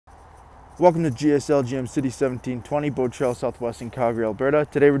Welcome to GSL GM City 1720, Boat Trail, Southwest in Calgary, Alberta.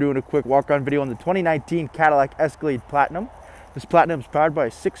 Today we're doing a quick walk-on video on the 2019 Cadillac Escalade Platinum. This Platinum is powered by a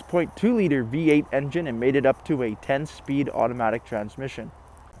 6.2-liter V8 engine and made it up to a 10-speed automatic transmission.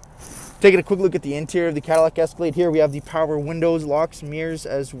 Taking a quick look at the interior of the Cadillac Escalade here, we have the power windows, locks, mirrors,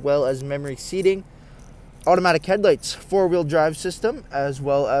 as well as memory seating. Automatic headlights, four-wheel drive system, as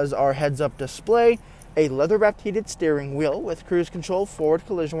well as our heads-up display. A leather-wrapped heated steering wheel with cruise control, forward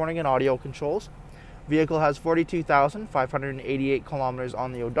collision warning, and audio controls. Vehicle has 42,588 kilometers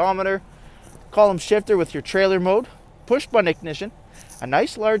on the odometer. Column shifter with your trailer mode, push-button ignition, a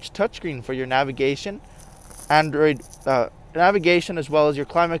nice large touchscreen for your navigation, Android navigation, as well as your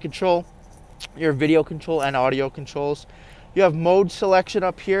climate control, your video control, and audio controls. You have mode selection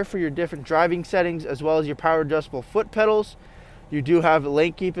up here for your different driving settings, as well as your power adjustable foot pedals. You do have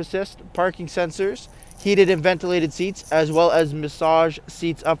lane keep assist, parking sensors, heated and ventilated seats, as well as massage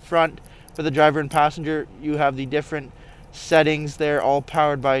seats up front for the driver and passenger. You have the different settings there, all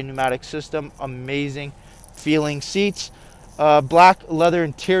powered by a pneumatic system. Amazing feeling seats. Black leather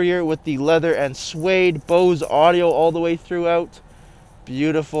interior with the leather and suede, Bose audio all the way throughout.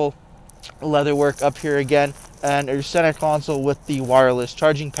 Beautiful leather work up here again, and your center console with the wireless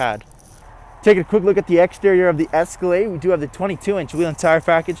charging pad. Taking a quick look at the exterior of the Escalade, we do have the 22-inch wheel and tire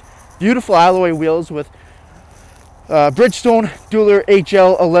package. Beautiful alloy wheels with Bridgestone Dueler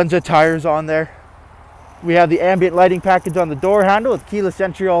HL Alenza tires on there. We have the ambient lighting package on the door handle with keyless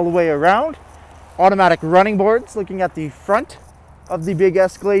entry all the way around. Automatic running boards looking at the front of the big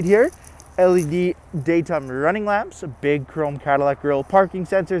Escalade here. LED daytime running lamps, a big chrome Cadillac grille, parking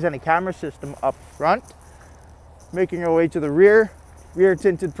sensors, and a camera system up front. Making our way to the rear. Rear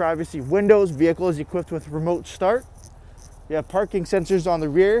tinted privacy windows. Vehicle is equipped with remote start. You have parking sensors on the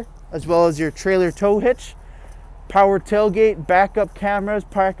rear, as well as your trailer tow hitch. Power tailgate, backup cameras,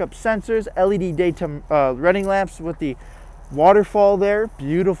 backup sensors, LED daytime running lamps with the waterfall there.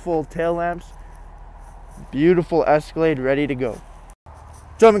 Beautiful tail lamps. Beautiful Escalade ready to go.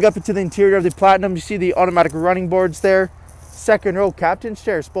 Jumping up into the interior of the Platinum, you see the automatic running boards there. Second row captain's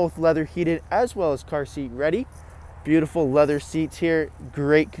chairs, both leather heated as well as car seat ready. Beautiful leather seats here,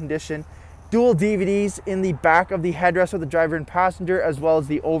 great condition. Dual DVDs in the back of the headrest of the driver and passenger, as well as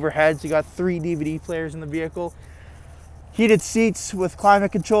the overheads. You got 3 DVD players in the vehicle. Heated seats with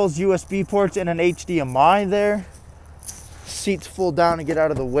climate controls, USB ports, and an HDMI there. Seats fold down and get out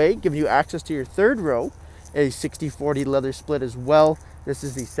of the way, giving you access to your third row. A 60/40 leather split as well. This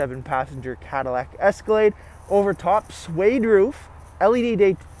is the 7-passenger Cadillac Escalade. Over top, suede roof,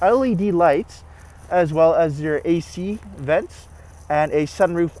 LED lights, as well as your AC vents and a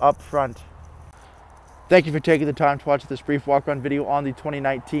sunroof up front. Thank you for taking the time to watch this brief walk-around video on the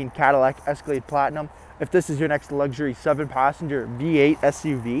 2019 Cadillac Escalade Platinum. If this is your next luxury 7-passenger V8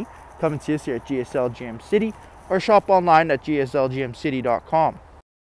 SUV, come and see us here at GSL GM City or shop online at gslgmcity.com.